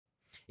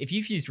If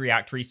you've used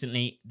React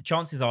recently, the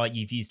chances are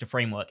you've used a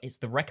framework. It's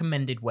the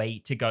recommended way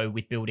to go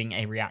with building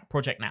a React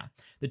project now.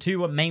 The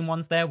two main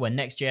ones there were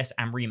Next.js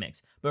and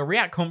Remix. But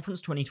React Conference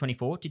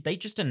 2024, did they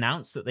just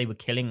announce that they were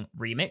killing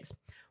Remix?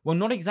 Well,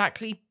 not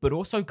exactly, but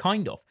also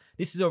kind of.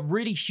 This is a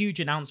really huge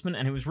announcement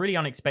and it was really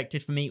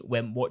unexpected for me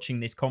when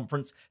watching this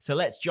conference. So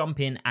let's jump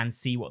in and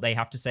see what they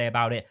have to say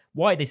about it,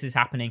 why this is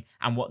happening,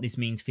 and what this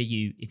means for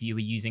you if you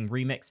were using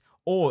Remix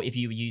or if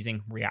you were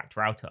using React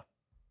Router.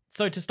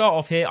 So to start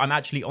off here, I'm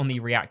actually on the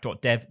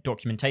react.dev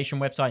documentation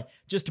website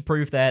just to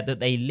prove there that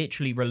they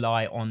literally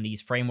rely on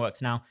these frameworks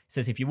now. It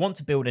says if you want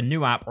to build a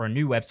new app or a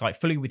new website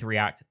fully with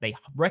React, they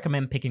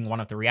recommend picking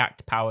one of the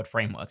React-powered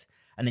frameworks.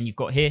 And then you've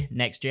got here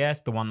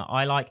Next.js, the one that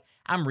I like,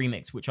 and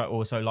Remix, which I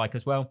also like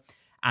as well.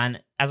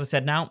 And as I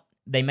said now,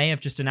 they may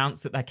have just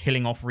announced that they're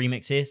killing off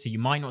Remix here, so you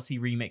might not see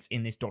Remix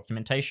in this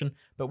documentation,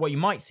 but what you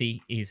might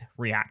see is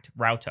React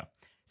Router.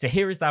 So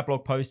here is their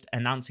blog post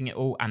announcing it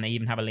all, and they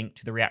even have a link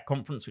to the React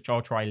conference, which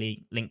I'll try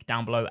link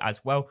down below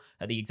as well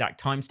at the exact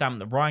timestamp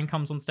that Ryan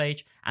comes on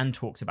stage and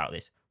talks about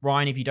this.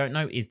 Ryan, if you don't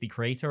know, is the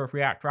creator of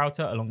React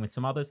Router along with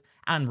some others,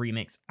 and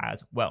Remix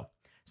as well.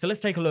 So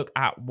let's take a look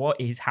at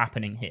what is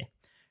happening here.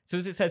 So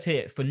as it says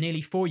here, for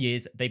nearly 4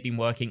 years, they've been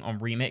working on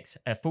Remix,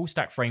 a full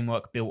stack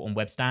framework built on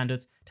web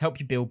standards to help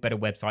you build better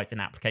websites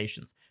and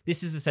applications.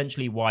 This is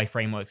essentially why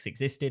frameworks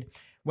existed.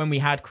 When we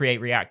had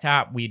Create React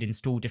App, we'd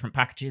install different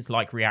packages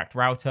like React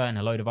Router and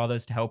a load of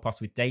others to help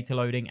us with data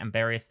loading and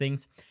various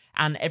things.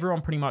 And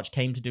everyone pretty much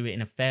came to do it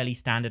in a fairly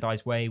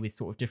standardized way with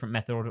sort of different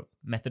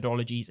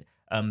methodologies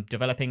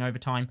developing over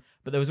time.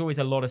 But there was always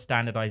a lot of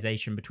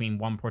standardization between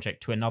one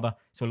project to another.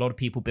 So a lot of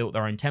people built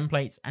their own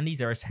templates, and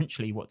these are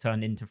essentially what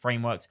turned into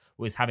frameworks,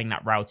 was having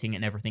that routing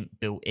and everything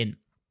built in.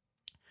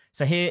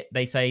 So here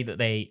they say that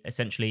they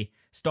essentially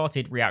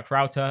started React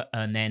Router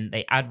and then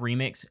they add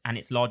Remix, and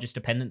its largest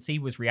dependency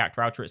was React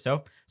Router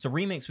itself. So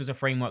Remix was a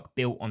framework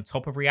built on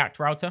top of React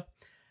Router.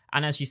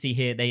 And as you see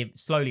here, they've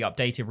slowly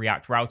updated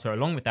React Router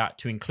along with that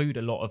to include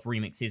a lot of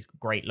Remix's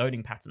great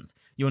loading patterns.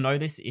 You'll know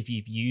this if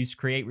you've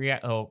used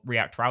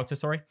React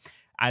Router,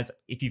 as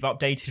if you've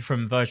updated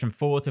from version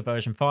 4 to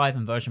version 5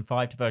 and version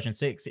 5 to version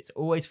 6, it's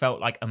always felt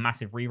like a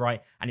massive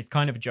rewrite, and it's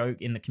kind of a joke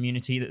in the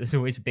community that there's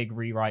always a big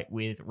rewrite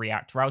with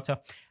React Router.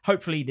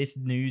 Hopefully this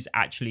news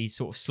actually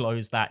sort of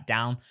slows that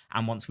down,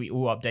 and once we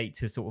all update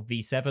to sort of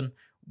V7,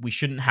 we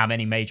shouldn't have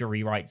any major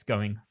rewrites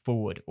going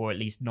forward, or at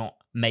least not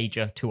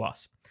major to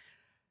us.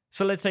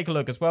 So let's take a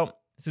look as well.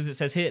 So as it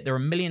says here, there are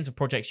millions of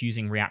projects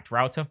using React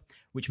Router,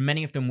 which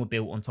many of them were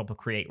built on top of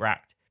Create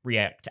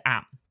React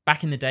App.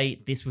 Back in the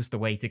day, this was the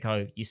way to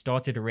go. You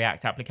started a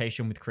React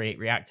application with Create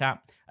React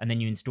App, and then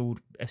you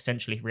installed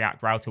essentially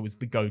React Router was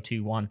the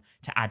go-to one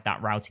to add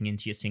that routing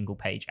into your single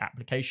page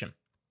application.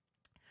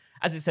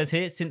 As it says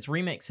here, since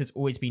Remix has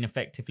always been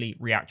effectively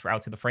React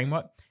Router the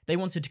framework, they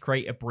wanted to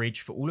create a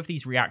bridge for all of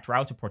these React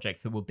Router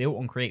projects that were built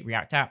on Create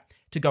React App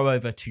to go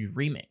over to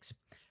Remix.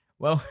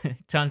 Well,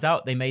 it turns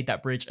out they made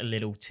that bridge a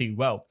little too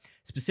well,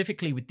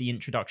 specifically with the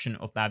introduction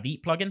of their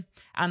Vite plugin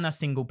and their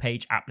single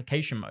page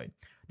application mode.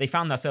 They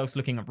found themselves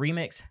looking at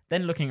Remix,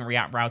 then looking at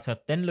React Router,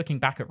 then looking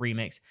back at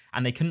Remix,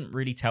 and they couldn't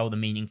really tell the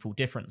meaningful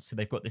difference. So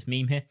they've got this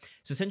meme here.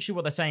 So essentially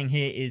what they're saying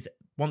here is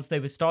once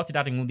they started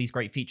adding all these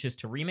great features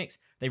to Remix,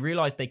 they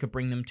realized they could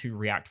bring them to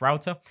React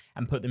Router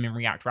and put them in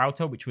React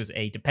Router, which was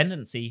a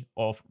dependency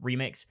of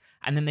Remix.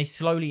 And then they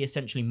slowly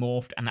essentially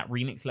morphed, and that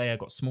Remix layer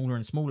got smaller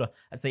and smaller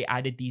as they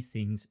added these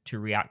things to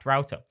React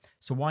Router.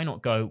 So why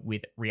not go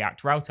with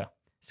React Router?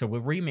 So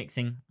we're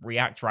remixing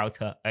React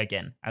Router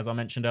again. As I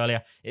mentioned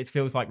earlier, it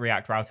feels like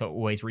React Router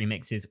always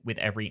remixes with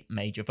every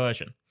major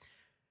version.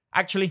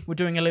 Actually, we're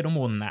doing a little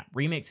more than that.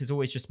 Remix has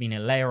always just been a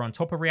layer on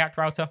top of React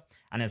Router,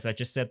 and as I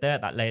just said there,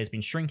 that layer has been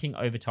shrinking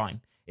over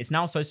time. It's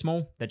now so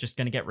small, they're just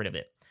going to get rid of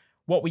it.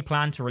 What we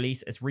plan to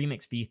release as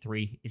Remix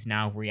v3 is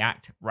now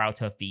React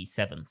Router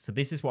v7. So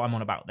this is what I'm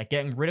on about. They're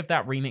getting rid of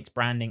that Remix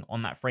branding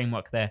on that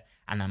framework there,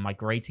 and they're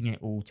migrating it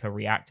all to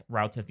React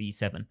Router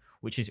v7,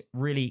 which is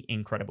really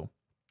incredible.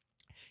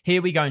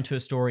 Here we go into a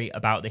story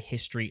about the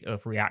history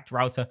of React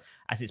Router,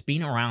 as it's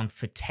been around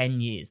for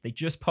 10 years. They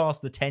just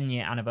passed the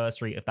 10-year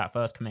anniversary of that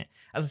first commit.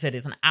 As I said,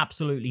 it's an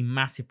absolutely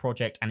massive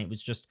project, and it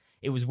was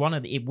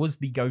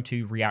the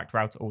go-to React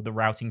Router, or the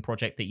routing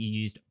project that you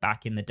used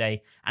back in the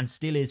day, and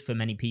still is for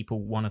many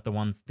people one of the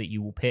ones that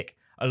you will pick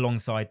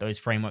alongside those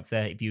frameworks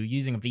there. If you were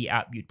using a Vite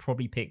app, you'd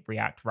probably pick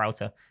React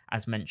Router,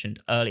 as mentioned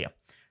earlier.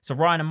 So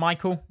Ryan and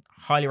Michael,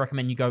 highly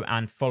recommend you go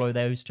and follow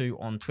those two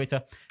on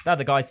Twitter. They're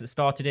the guys that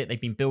started it.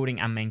 They've been building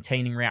and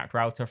maintaining React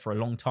Router for a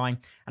long time.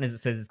 And as it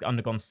says, it's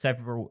undergone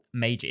several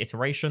major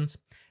iterations.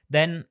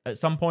 Then at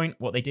some point,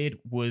 what they did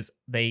was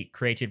they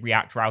created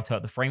React Router,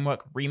 the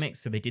framework Remix.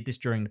 So they did this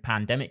during the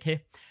pandemic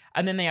here.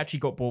 And then they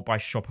actually got bought by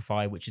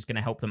Shopify, which is going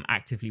to help them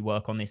actively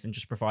work on this and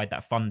just provide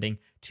that funding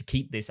to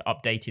keep this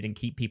updated and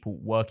keep people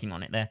working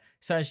on it there.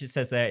 So as it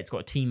says there, it's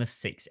got a team of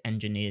 6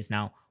 engineers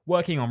now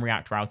working on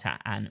React Router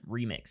and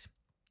Remix.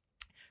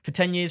 For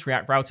 10 years,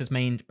 React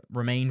routers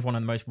remained one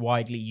of the most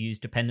widely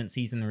used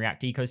dependencies in the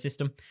React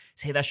ecosystem.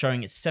 So here they're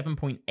showing it's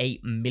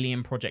 7.8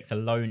 million projects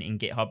alone in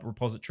GitHub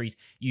repositories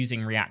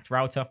using React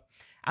router.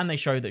 And they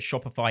show that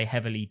Shopify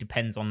heavily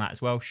depends on that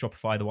as well.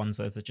 Shopify, the ones,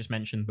 as I just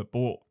mentioned, that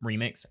bought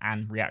Remix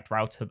and React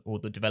router, or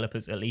the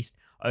developers at least,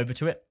 over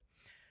to it.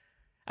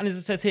 And as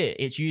it says here,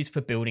 it's used for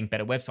building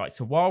better websites.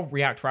 So while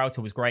React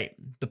Router was great,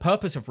 the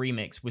purpose of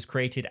Remix was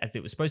created as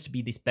it was supposed to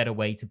be this better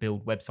way to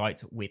build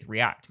websites with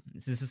React.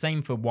 This is the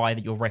same for why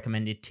that you're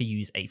recommended to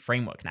use a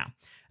framework now.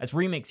 As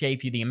Remix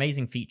gave you the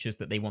amazing features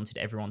that they wanted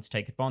everyone to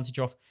take advantage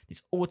of,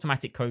 this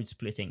automatic code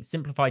splitting,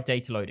 simplified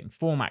data loading,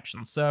 form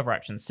actions, server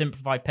actions,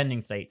 simplified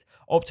pending states,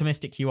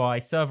 optimistic UI,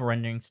 server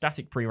rendering,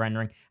 static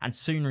pre-rendering, and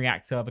soon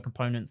React server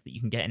components that you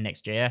can get in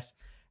Next.js.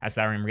 As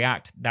they're in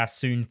React, they're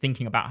soon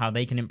thinking about how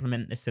they can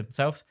implement this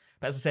themselves.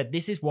 But as I said,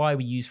 this is why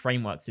we use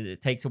frameworks. It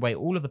takes away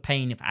all of the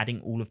pain of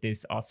adding all of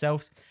this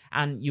ourselves.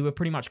 And you were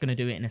pretty much going to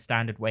do it in a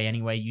standard way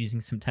anyway,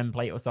 using some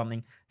template or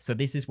something. So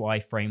this is why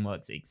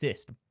frameworks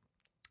exist.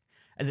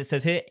 As it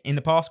says here, in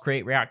the past,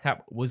 Create React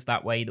App was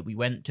that way that we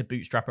went to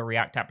bootstrap a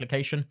React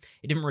application.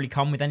 It didn't really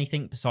come with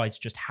anything besides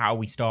just how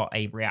we start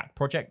a React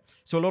project.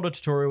 So a lot of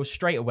tutorials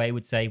straight away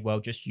would say,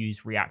 well, just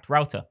use React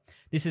Router.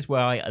 This is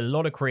why a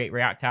lot of Create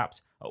React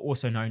apps are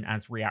also known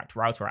as React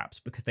Router apps,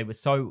 because they were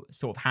so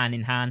sort of hand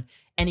in hand.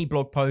 Any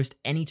blog post,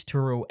 any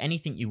tutorial,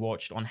 anything you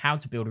watched on how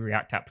to build a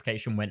React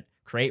application went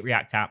Create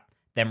React App,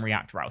 then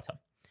React Router.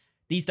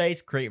 These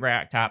days, Create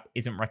React App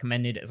isn't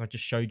recommended, as I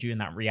just showed you in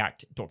that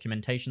React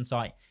documentation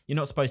site. You're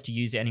not supposed to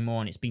use it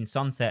anymore, and it's been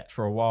sunset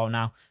for a while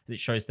now. As it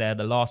shows there,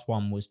 the last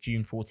one was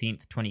June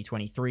 14th,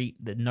 2023.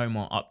 There's no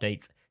more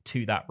updates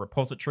to that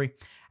repository.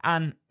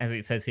 And as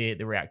it says here,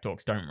 the React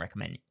docs don't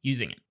recommend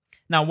using it.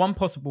 Now, one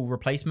possible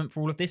replacement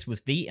for all of this was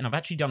Vite, and I've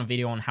actually done a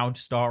video on how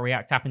to start a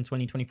React app in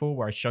 2024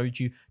 where I showed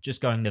you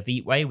just going the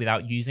Vite way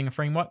without using a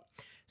framework.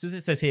 So as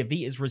it says here,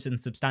 Vite has risen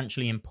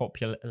substantially in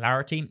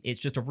popularity. It's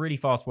just a really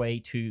fast way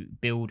to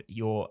build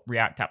your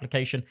React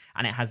application,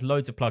 and it has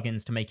loads of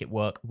plugins to make it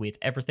work with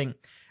everything.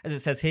 As it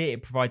says here,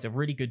 it provides a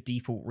really good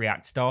default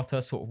React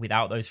starter, sort of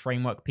without those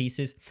framework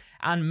pieces,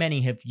 and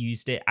many have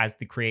used it as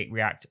the Create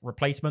React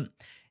replacement.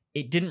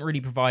 It didn't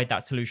really provide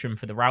that solution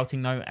for the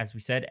routing though. As we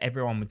said,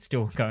 everyone would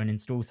still go and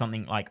install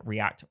something like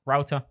React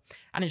Router.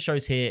 And it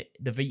shows here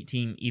the Vite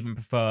team even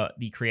prefer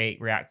the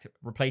Create React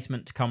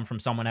replacement to come from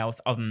someone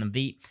else other than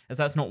Vite, as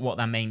that's not what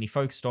they're mainly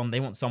focused on. They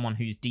want someone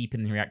who's deep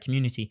in the React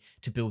community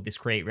to build this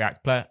Create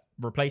React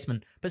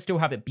replacement, but still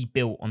have it be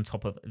built on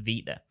top of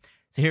Vite there.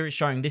 So here it's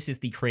showing this is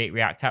the Create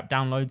React app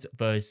downloads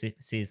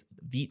versus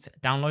Vite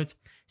downloads.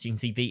 So you can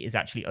see Vite is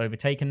actually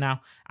overtaken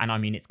now. And I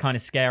mean, it's kind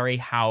of scary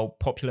how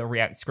popular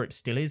React script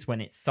still is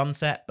when it's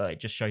sunset, but it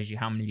just shows you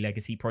how many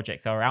legacy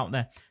projects are out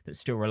there that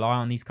still rely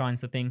on these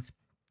kinds of things.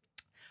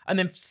 And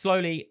then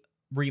slowly,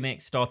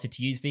 Remix started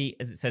to use Vite.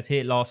 As it says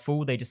here, last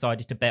fall, they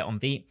decided to bet on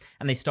Vite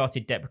and they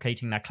started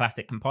deprecating their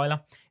classic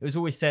compiler. It was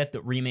always said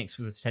that Remix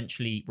was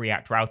essentially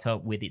React Router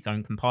with its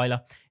own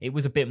compiler. It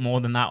was a bit more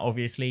than that,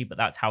 obviously, but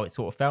that's how it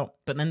sort of felt.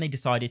 But then they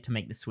decided to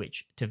make the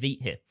switch to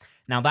Vite here.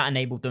 Now that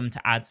enabled them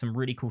to add some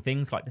really cool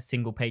things like the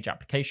single page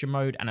application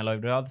mode and a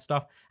load of other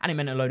stuff. And it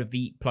meant a load of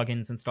Vite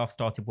plugins and stuff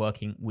started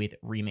working with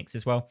Remix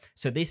as well.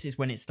 So this is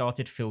when it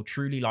started to feel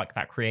truly like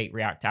that Create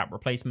React app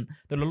replacement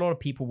that a lot of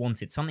people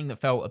wanted, something that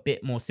felt a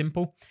bit more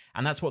simple.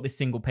 And that's what this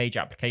single page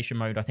application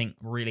mode, I think,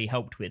 really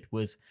helped with,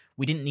 was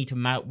we didn't need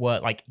to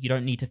work, like you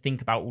don't need to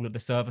think about all of the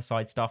server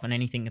side stuff and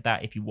anything of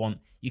that if you want.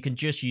 You can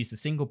just use the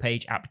single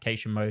page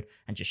application mode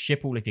and just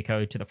ship all of your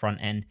code to the front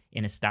end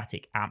in a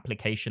static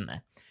application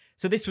there.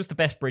 So this was the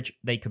best bridge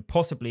they could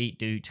possibly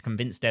do to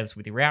convince devs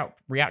with the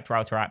React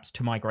Router apps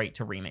to migrate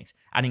to Remix,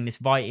 adding this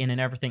Vite in and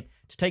everything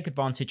to take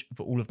advantage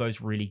of all of those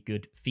really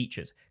good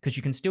features. Because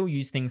you can still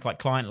use things like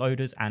client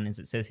loaders and, as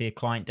it says here,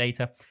 client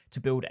data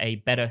to build a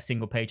better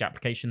single page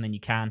application than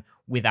you can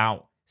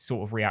without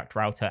sort of React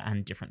Router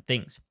and different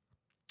things.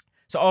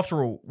 So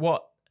after all,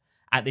 what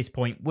at this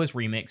point was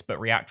Remix but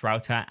React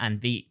Router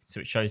and Vite, so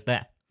it shows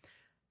there.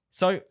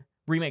 So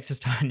Remix has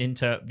turned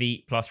into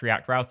Vite plus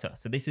React Router.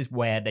 So this is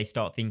where they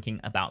start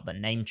thinking about the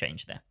name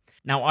change there.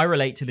 Now, I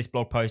relate to this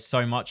blog post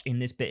so much in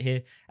this bit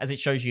here, as it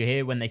shows you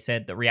here when they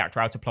said that React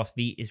Router plus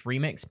Vite is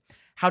Remix.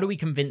 How do we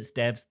convince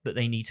devs that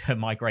they need to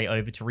migrate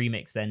over to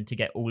Remix then to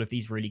get all of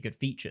these really good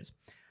features?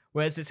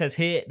 Whereas it says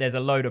here, there's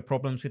a load of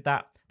problems with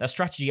that. Their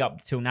strategy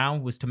up till now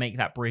was to make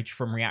that bridge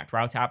from React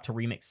Router app to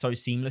Remix so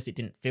seamless it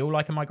didn't feel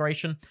like a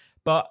migration.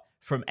 But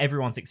from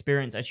everyone's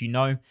experience, as you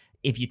know,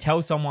 if you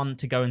tell someone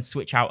to go and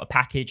switch out a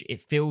package, it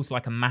feels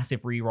like a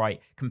massive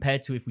rewrite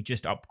compared to if we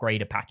just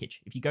upgrade a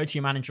package. If you go to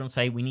your manager and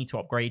say, we need to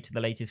upgrade to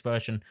the latest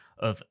version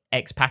of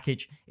X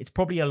package, it's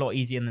probably a lot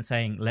easier than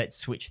saying, let's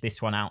switch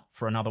this one out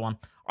for another one.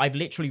 I've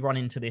literally run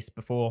into this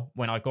before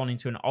when I've gone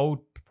into an old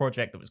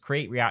project that was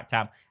Create React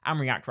app and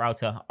React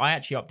Router. I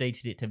actually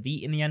updated it to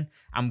Vite in the end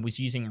and was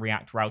using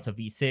React Router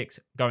v6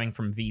 going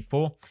from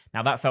v4.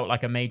 Now that felt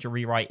like a major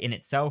rewrite in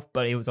itself,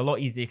 but it was a lot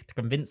easier to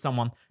convince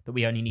someone that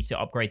we only need to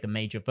upgrade the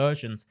major versions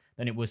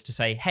than it was to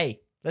say, hey,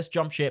 let's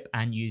jump ship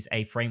and use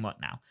a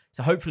framework now.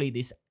 So hopefully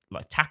this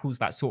tackles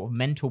that sort of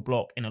mental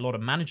block in a lot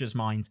of managers'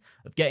 minds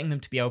of getting them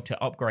to be able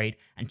to upgrade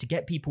and to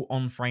get people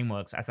on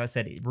frameworks. As I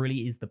said, it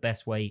really is the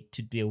best way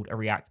to build a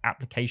React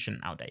application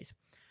nowadays.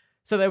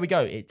 So there we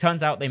go. It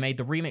turns out they made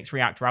the Remix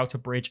React Router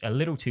bridge a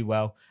little too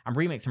well, and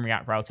Remix and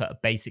React Router are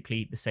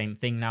basically the same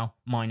thing now,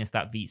 minus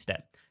that Vite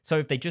step. So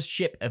if they just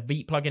ship a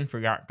Vite plugin for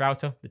React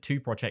Router, the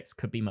two projects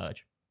could be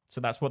merged.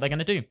 So that's what they're going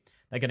to do.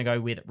 They're going to go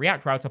with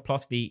React Router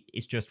plus Vite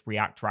is just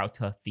React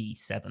Router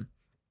v7.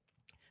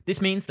 This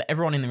means that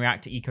everyone in the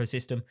React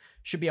ecosystem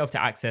should be able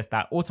to access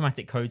that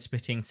automatic code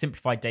splitting,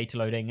 simplified data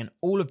loading, and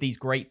all of these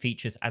great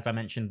features, as I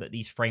mentioned, that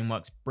these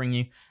frameworks bring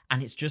you.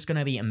 And it's just going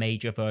to be a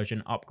major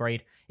version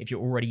upgrade if you're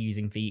already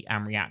using Vite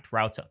and React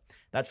Router.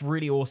 That's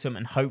really awesome,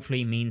 and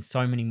hopefully means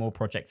so many more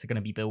projects are going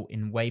to be built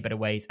in way better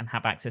ways and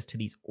have access to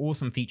these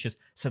awesome features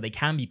so they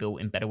can be built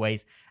in better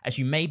ways, as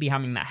you may be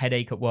having that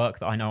headache at work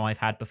that I know I've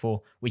had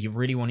before, where you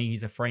really want to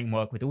use a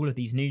framework with all of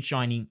these new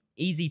shiny,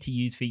 easy to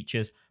use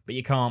features, but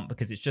you can't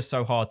because it's just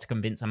so hard to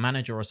convince a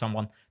manager or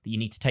someone that you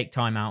need to take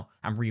time out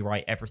and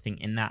rewrite everything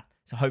in that.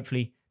 So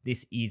hopefully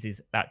this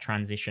eases that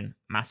transition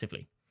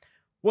massively.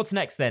 What's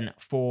next then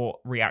for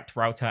React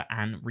Router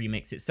and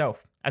Remix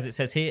itself? As it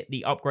says here,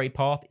 the upgrade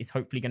path is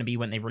hopefully going to be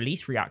when they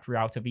release React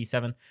Router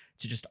v7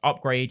 to just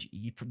upgrade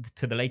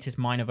to the latest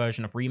minor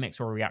version of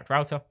Remix or React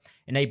Router,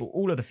 enable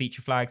all of the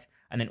feature flags,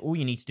 and then all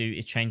you need to do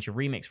is change your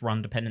Remix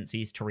run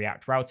dependencies to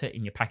React Router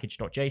in your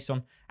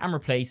package.json and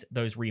replace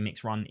those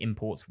Remix run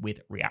imports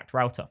with React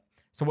Router.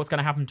 So what's going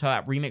to happen to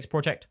that Remix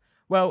project?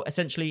 Well,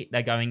 essentially,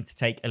 they're going to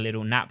take a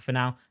little nap for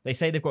now. They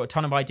say they've got a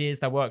ton of ideas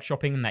they're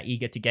workshopping and they're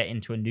eager to get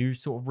into a new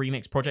sort of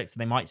Remix project, so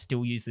they might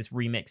still use this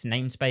Remix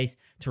namespace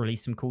to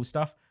release some cool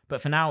stuff.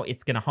 But for now,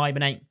 it's going to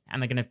hibernate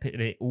and they're going to put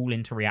it all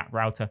into React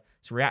Router.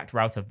 So React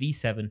Router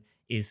v7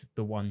 is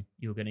the one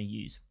you're going to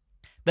use.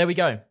 There we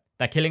go.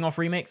 They're killing off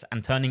Remix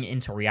and turning it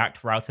into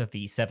React Router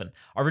v7.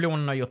 I really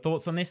want to know your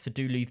thoughts on this, so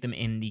do leave them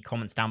in the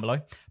comments down below.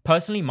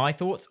 Personally, my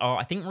thoughts are,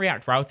 I think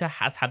React Router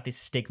has had this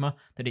stigma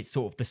that it's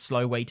sort of the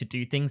slow way to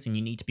do things and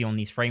you need to be on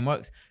these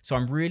frameworks. So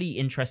I'm really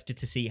interested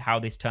to see how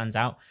this turns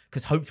out,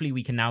 because hopefully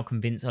we can now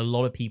convince a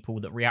lot of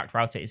people that React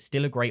Router is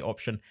still a great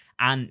option,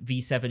 and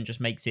v7 just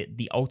makes it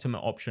the ultimate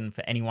option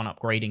for anyone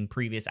upgrading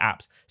previous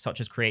apps, such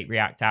as Create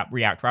React app,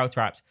 React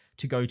Router apps,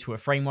 to go to a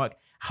framework.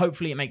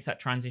 Hopefully it makes that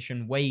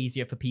transition way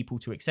easier for people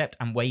to accept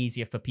and way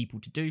easier for people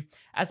to do.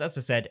 As I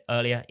said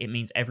earlier, it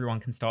means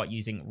everyone can start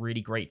using really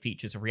great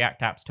features of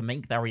React apps to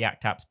make their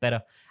React apps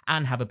better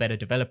and have a better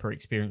developer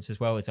experience as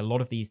well, as a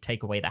lot of these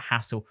take away the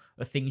hassle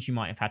of things you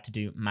might have had to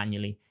do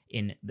manually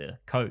in the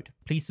code.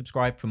 Please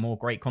subscribe for more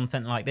great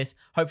content like this.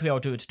 Hopefully I'll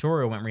do a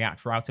tutorial when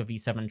React Router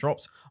v7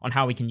 drops on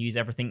how we can use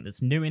everything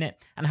that's new in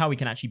it and how we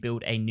can actually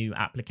build a new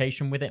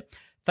application with it.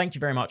 Thank you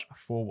very much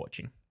for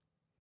watching.